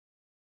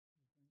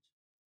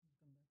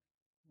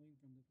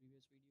from the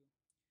previous video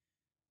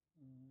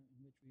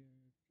in which we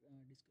are discussing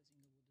about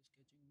the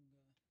sketching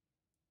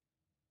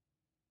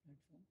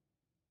platform,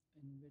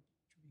 in which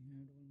we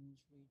had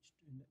almost reached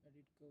in the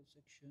edit curve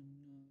section.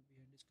 We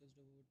had discussed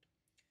about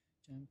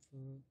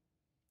chamfer,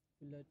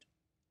 fillet,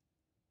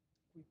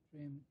 quick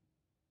frame,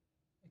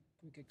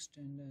 quick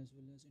extend, as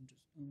well as make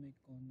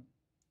corner.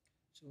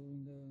 So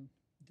in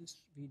this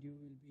video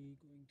we'll be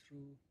going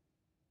through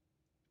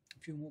a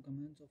few more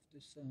commands of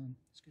this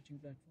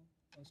sketching platform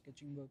or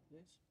sketching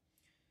workplace.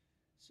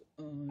 So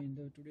in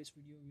today's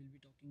video we'll be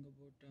talking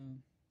about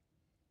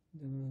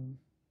the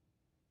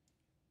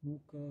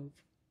move curve,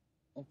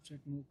 offset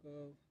move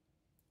curve,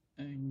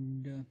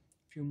 and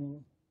few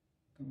more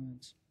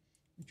commands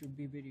which would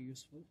be very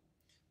useful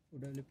for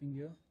developing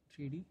your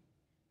 3D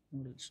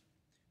models.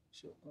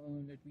 So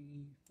let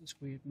me first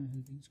create my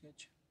helping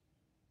sketch.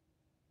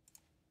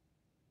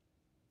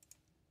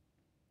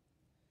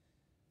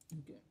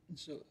 Okay,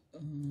 so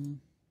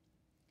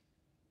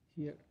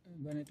here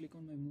when I click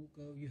on my move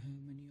curve, you have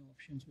many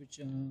options which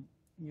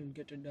you'll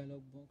get a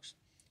dialog box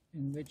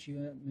in which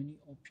you have many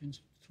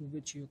options through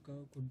which your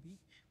curve could be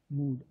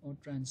moved or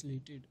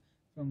translated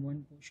from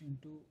one portion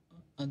to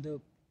other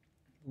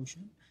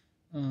portion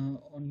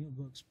on your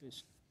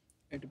workspace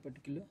at a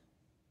particular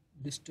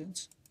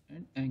distance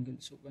and angle.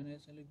 So when I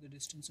select the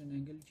distance and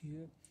angle,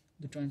 here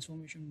the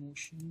transformation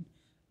motion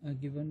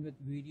given with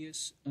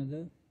various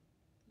other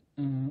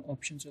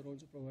options are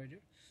also provided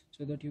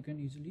so that you can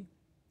easily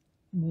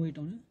move it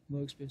on a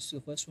workspace. So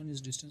first one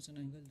is distance and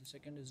angle, the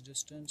second is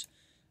distance,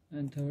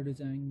 and third is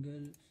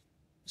angle.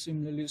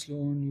 Similarly, slow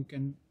on, you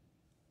can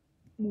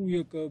move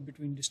your curve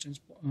between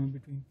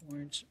between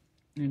points,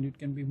 and it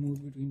can be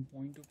moved between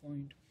point to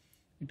point.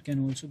 It can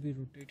also be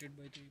rotated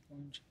by 3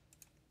 points.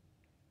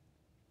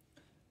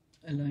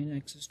 Align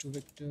axis to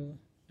vector,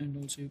 and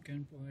also you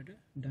can provide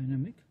a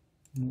dynamic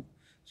move.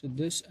 So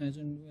this, as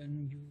and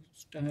when you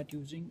start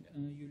using,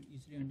 you'll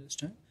easily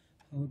understand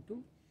how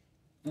to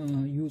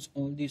use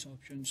all these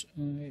options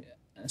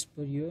as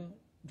per your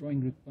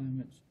drawing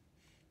requirements.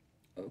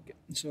 Okay,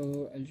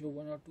 so I'll show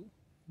one or two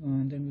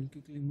and then we'll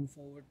quickly move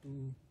forward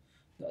to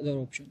the other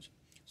options.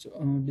 So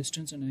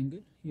distance and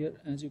angle, here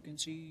as you can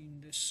see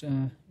in this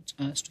it's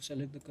asked to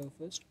select the curve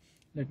first.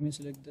 Let me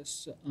select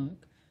this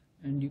arc,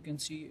 and you can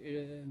see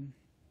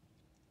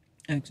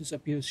axis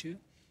appears here.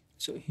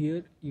 So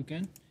here you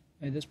can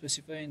either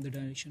specify in the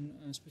direction,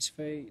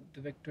 specify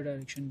the vector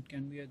direction. It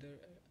can be either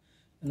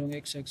along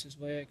x-axis,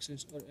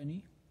 y-axis, or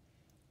any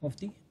of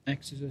the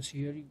axes.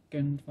 Here you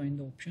can find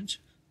the options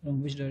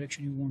along which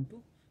direction you want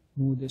to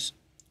move this.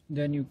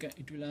 Then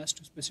it will ask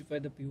to specify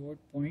the pivot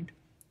point.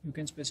 You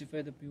can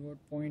specify the pivot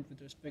point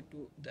with respect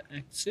to the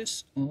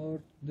axis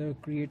or the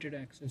created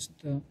axis,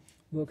 the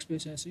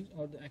workspace axis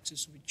or the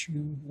axis which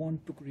you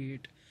want to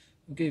create.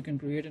 Okay, you can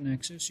create an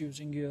axis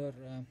using your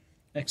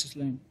axis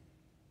line,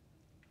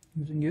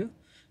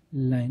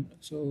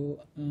 So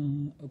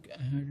okay,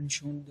 I hadn't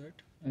shown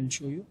that. I'll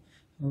show you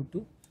how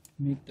to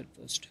make that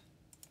first.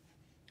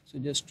 So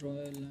just draw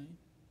a line,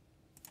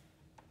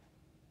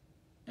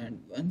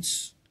 and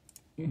once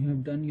you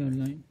have done your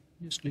line,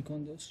 just click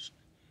on this.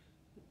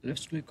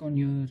 Let's click on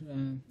your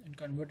and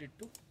convert it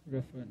to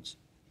reference.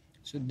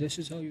 So this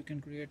is how you can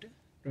create a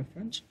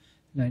reference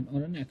line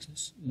or an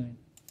axis line.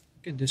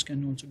 Okay, this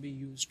can also be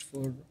used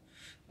for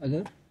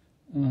other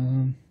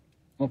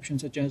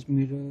options such as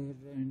mirror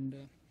and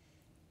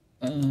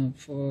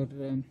for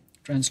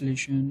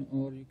translation,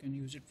 or you can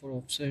use it for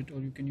offset, or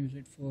you can use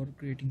it for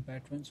creating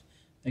patterns,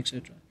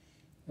 etc.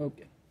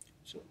 Okay,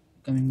 so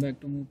coming back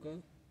to move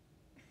curve,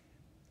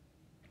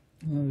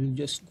 we'll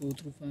just go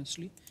through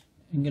fastly.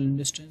 Angle and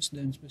distance,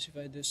 then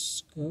specify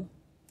this curve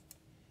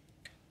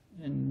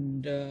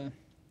and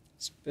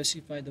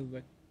specify the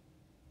vector.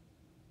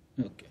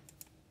 Okay,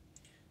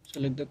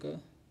 select the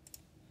curve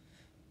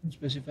and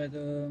specify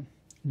the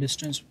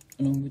distance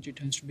along which it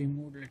has to be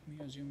moved. Let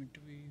me assume it to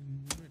be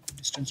moved at a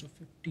distance of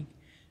 50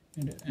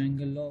 and an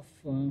angle of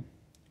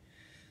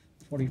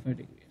 45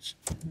 degrees.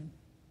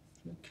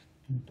 Click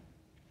enter.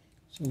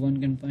 So one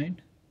can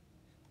find.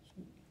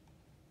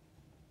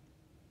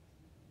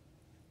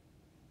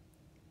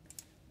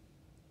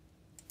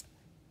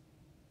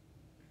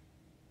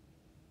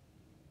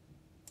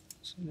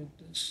 Select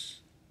this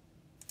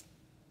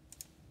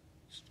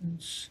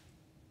distance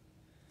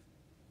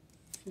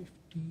 50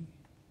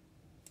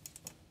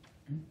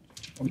 and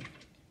apply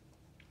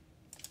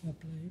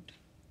it.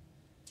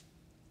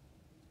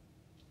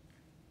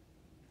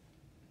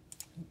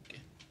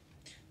 Okay,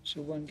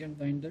 so one can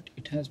find that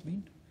it has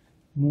been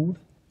moved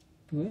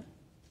to a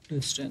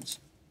distance.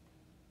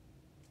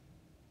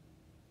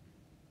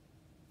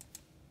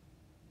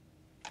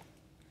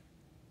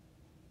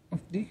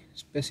 Of the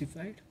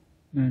specified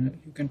manner.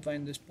 You can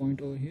find this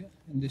point over here,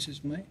 and this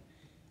is my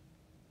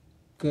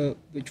curve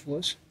which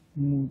was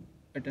moved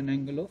at an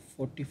angle of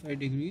 45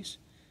 degrees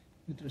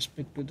with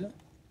respect to the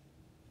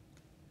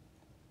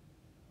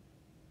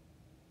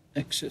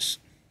axis.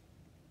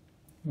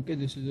 Okay,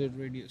 this is the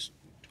radius.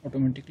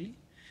 Automatically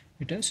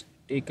it has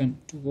taken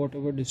to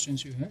whatever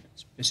distance you had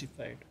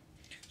specified.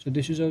 So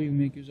this is how you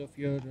make use of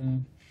your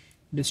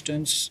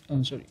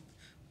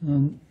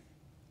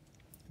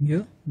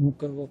your move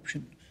curve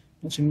option.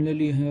 Now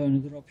similarly you have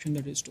another option,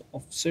 that is to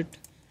offset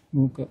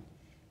move curve.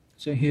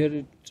 So here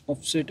it's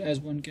offset,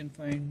 as one can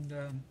find.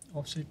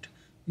 Offset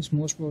is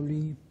most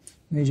probably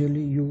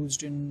majorly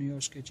used in your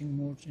sketching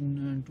modes,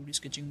 in 2D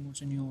sketching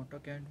modes in your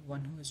AutoCAD.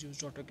 One who has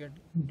used AutoCAD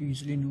would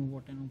usually know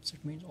what an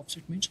offset means.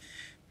 Offset means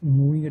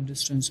moving a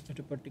distance at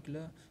a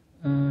particular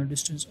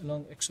distance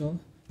along x or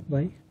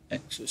y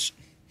axis.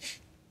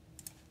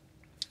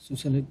 So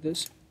select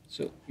this.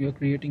 So you're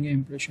creating an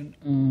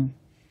impression.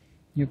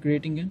 You're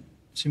creating a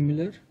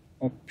similar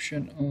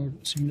option or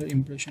similar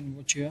impression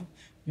which you have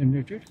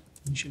generated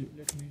initially.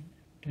 Let me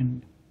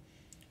 10.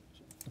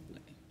 So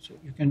apply. So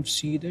you can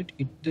see that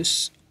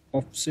this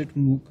offset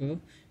move curve,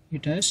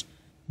 it has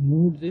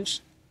moved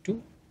this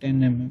to 10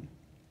 mm.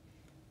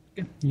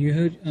 Okay, you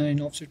heard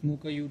in offset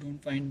move curve you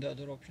don't find the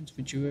other options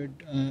which you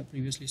had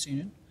previously seen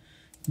in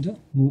the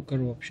move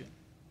curve option.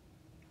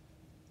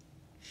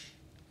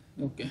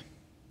 Okay,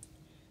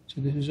 so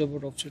this is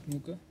about offset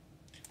move curve.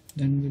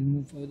 Then we'll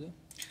move further.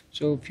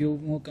 So a few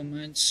more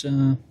commands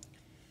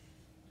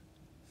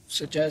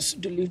such as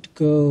delete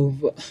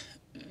curve,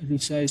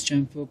 resize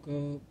chamfer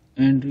curve,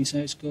 and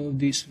resize curve.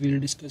 These we'll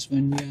discuss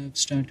when we have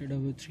started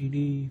our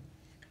 3D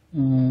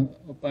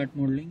part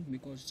modeling,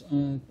 because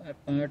a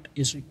part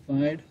is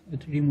required, a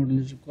 3D model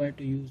is required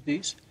to use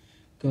these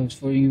curves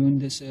for even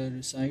this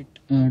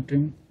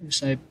trim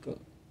resize curve.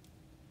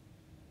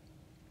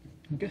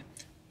 Okay,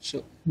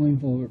 so moving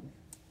forward.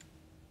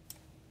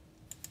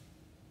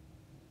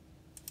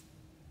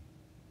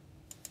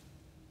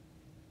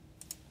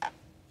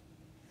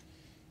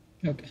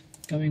 Okay,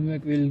 coming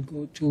back, we'll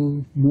go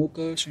to more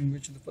curves, in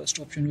which the first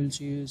option we'll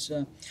see is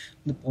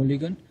the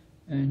polygon.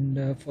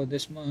 And for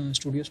this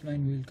studio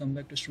spline, we'll come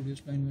back to studio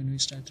spline when we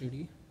start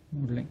 3D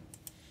modeling.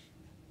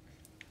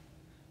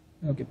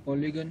 Okay,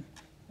 polygon,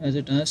 as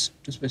it asks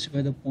to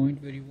specify the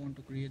point where you want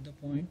to create the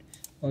point,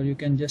 or you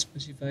can just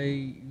specify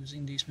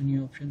using these many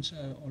options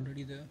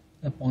already there,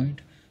 the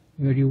point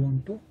where you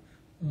want to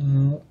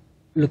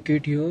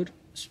locate your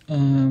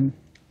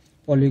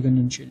polygon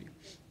initially.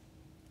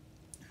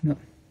 Now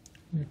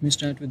let me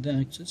start with the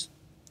axis.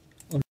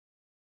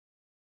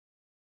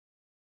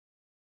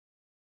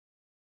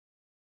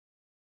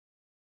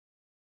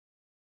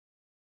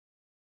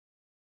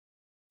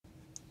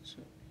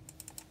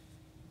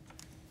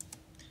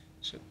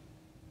 So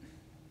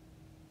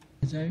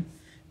as I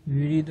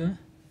vary the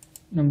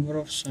number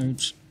of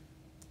sides,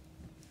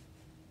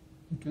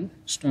 it will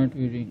start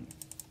varying.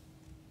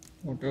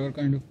 Whatever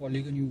kind of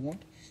polygon you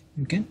want,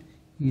 you can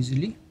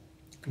easily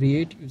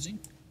create using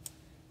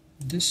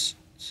this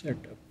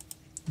setup.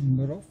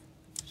 Number of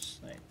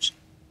sides.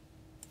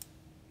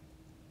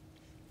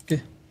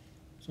 Okay,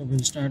 so we'll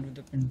start with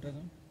the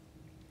pentagon,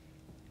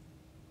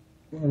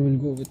 or we'll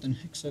go with an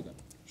hexagon.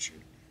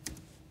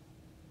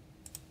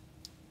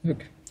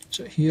 Okay,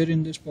 so here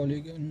in this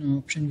polygon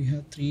option we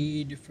have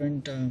three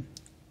different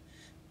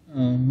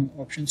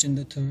options. In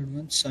the third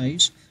one,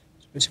 size,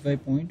 specify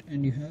point,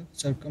 and you have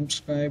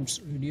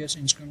circumscribed radius,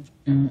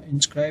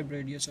 inscribed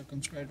radius,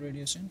 circumscribed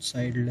radius, and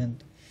side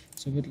length.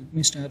 So let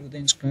me start with the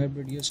inscribed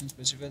radius and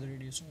specify the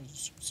radius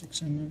as 6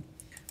 mm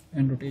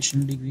and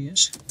rotational degree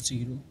as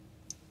 0.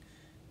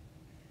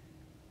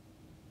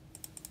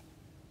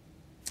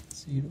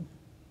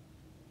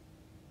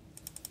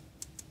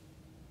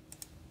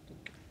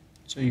 Okay.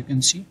 So you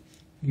can see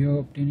you are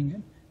obtaining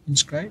an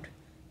inscribed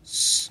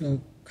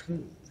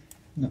circle.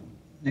 Now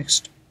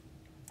next,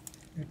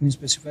 let me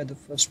specify the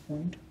first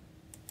point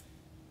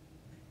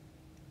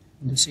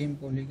in the same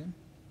polygon.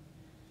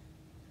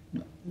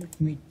 Now let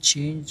me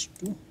change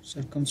to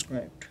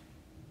circumscribed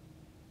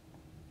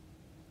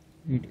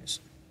radius.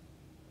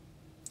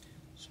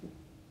 So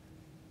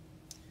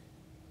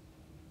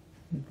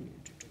we'll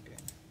create it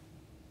again.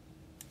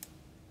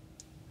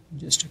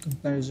 Just a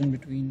comparison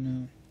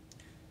between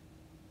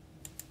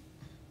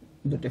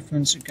the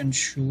difference. You can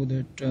show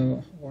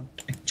that what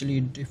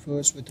actually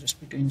differs with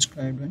respect to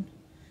inscribed and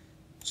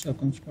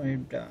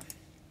circumscribed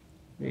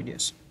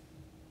radius.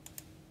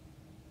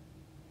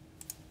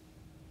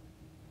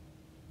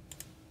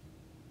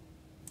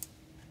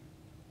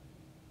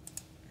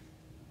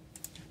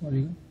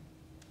 Polygon.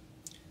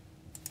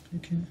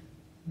 Click here.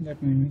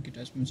 Let me make it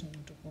as my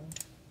center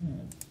point.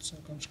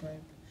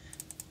 Circumscribed.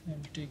 I'll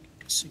take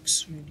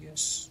 6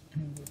 radius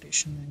and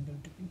rotation angle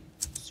to be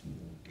 0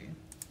 again.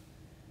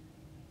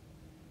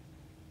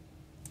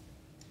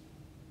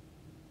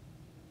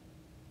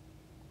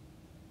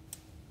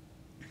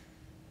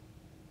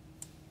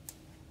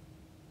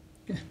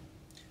 Okay.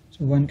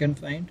 So one can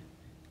find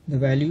the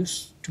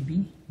values to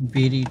be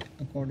varied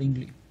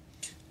accordingly.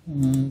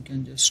 You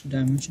can just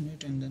dimension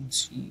it and then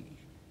see.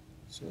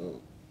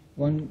 So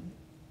one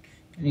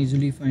can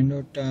easily find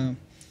out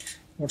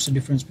what's the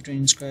difference between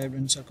inscribed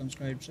and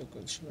circumscribed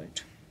circles,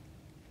 right?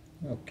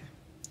 Okay,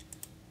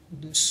 so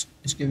this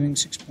is giving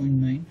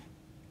 6.9.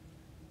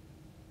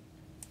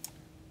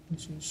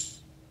 This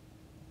is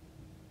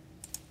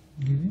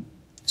giving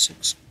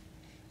 6.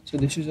 So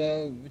this is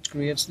which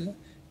creates the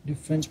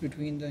difference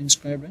between the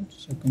inscribed and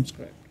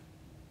circumscribed.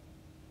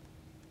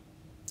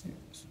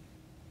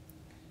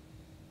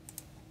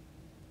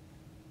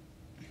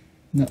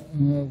 Now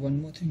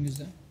one more thing is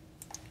that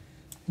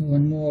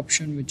one more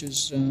option which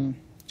is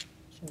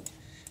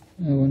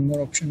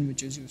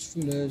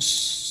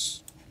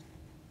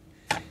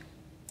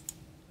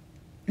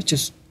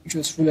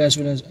useful as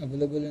well as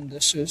available in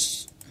this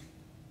is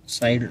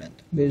side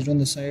length. Based on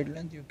the side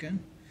length, you can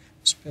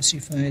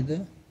specify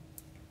the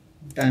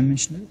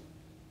dimensional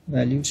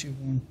values you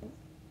want to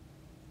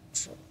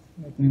draw.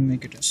 Let me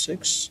make it as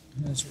 6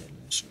 as well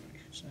as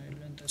side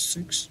length as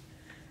 6.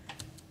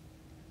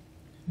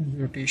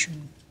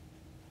 Rotation,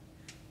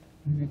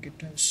 make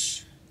it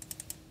as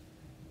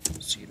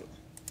 0.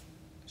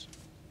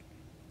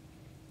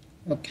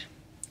 Okay,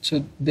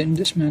 so then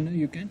this manner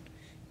you can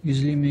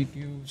easily make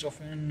use of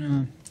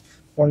an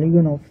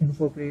polygon option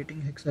for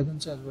creating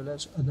hexagons as well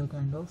as other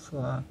kind of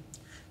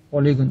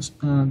polygons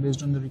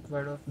based on the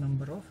requirement of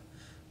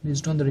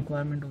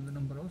the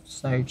number of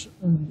sides.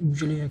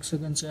 Usually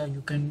hexagons,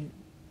 you can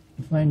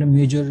find a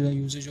major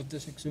usage of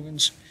this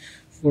hexagons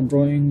for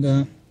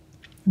drawing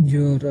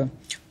your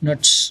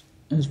nuts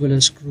as well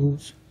as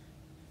screws,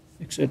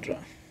 etc.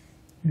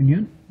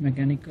 Union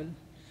mechanical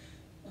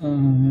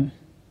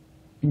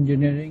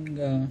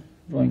engineering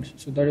drawings.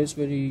 So that is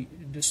very,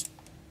 this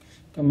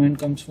command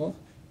comes for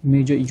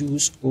major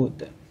use over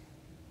there.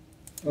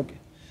 Okay,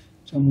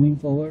 so moving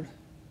forward,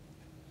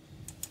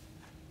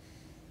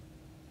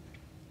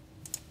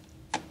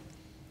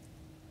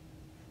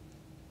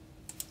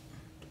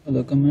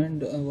 other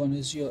command, one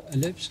is your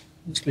ellipse.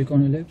 Just click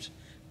on ellipse,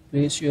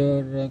 place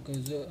your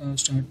cursor,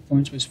 start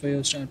point, specify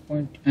your start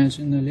point. As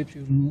in the ellipse,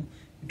 you know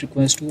it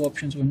requires two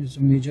options. One is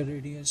the major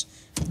radius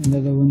and the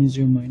other one is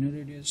your minor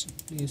radius.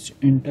 Please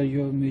enter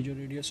your major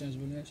radius as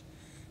well as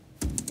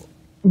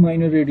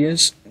minor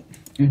radius,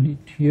 and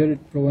here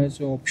it provides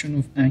the option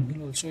of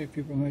angle also. If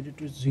you provide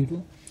it with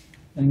 0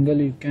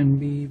 angle, it can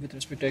be with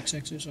respect to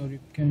x-axis, or you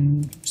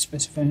can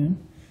specify an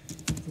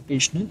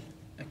rotational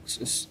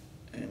axis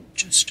and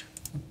just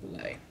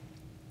apply.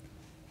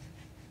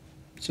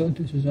 So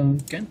this is how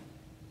you can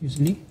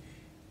easily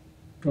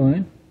draw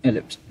an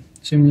ellipse.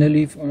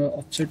 Similarly, for an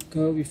offset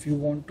curve, if you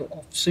want to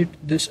offset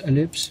this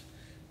ellipse,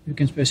 you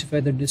can specify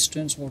the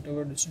distance,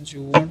 whatever distance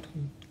you want.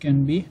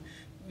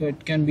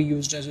 It can be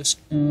used as a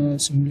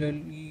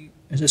similarly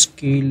as a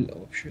scale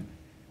option.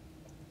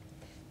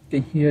 Okay,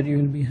 here you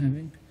will be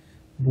having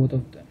both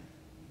of them.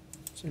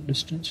 So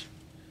distance.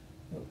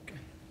 Okay,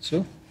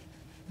 so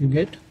you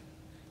get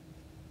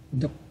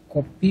the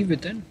copy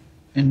with an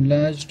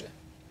enlarged,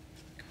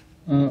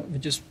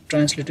 which is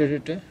translated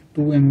at a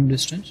 2 mm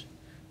distance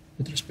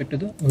with respect to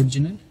the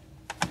original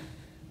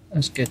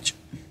sketch.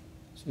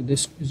 So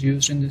this is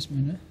used in this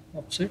manner,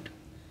 offset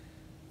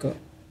curve.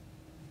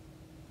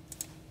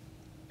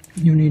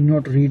 You need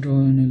not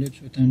redraw an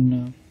ellipse with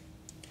an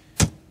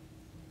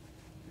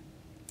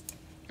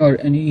or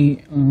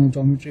any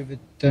geometry with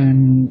the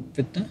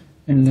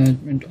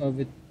enlargement, or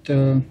with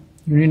you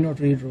need not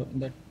redraw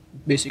that,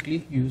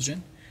 basically used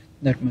in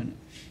that manner.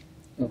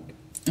 Okay.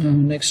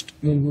 Next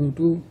we'll go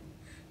to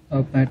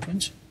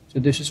patterns. So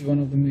this is one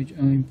of the major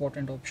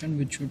important option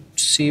which would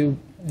save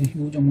a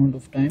huge amount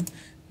of time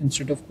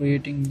instead of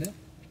creating the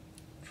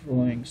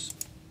drawings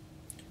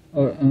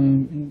or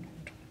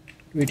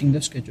creating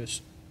the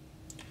sketches.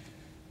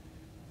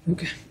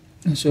 Okay,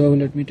 so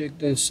let me take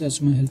this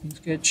as my helping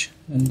sketch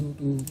and go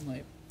to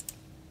my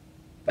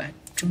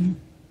pattern.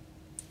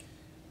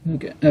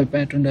 Okay, a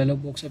pattern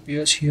dialog box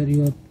appears. Here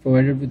you are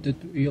provided with the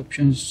 3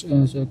 options,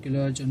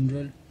 circular,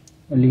 general,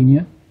 or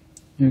linear.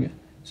 Okay,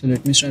 so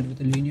let me start with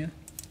the linear.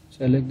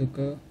 Select the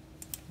curve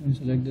and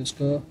select this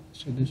curve.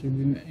 So this will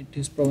be, it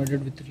is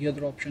provided with 3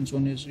 other options.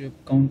 One is your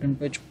count and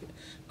pitch,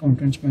 count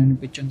and span,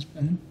 pitch and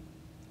span.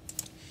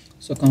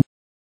 So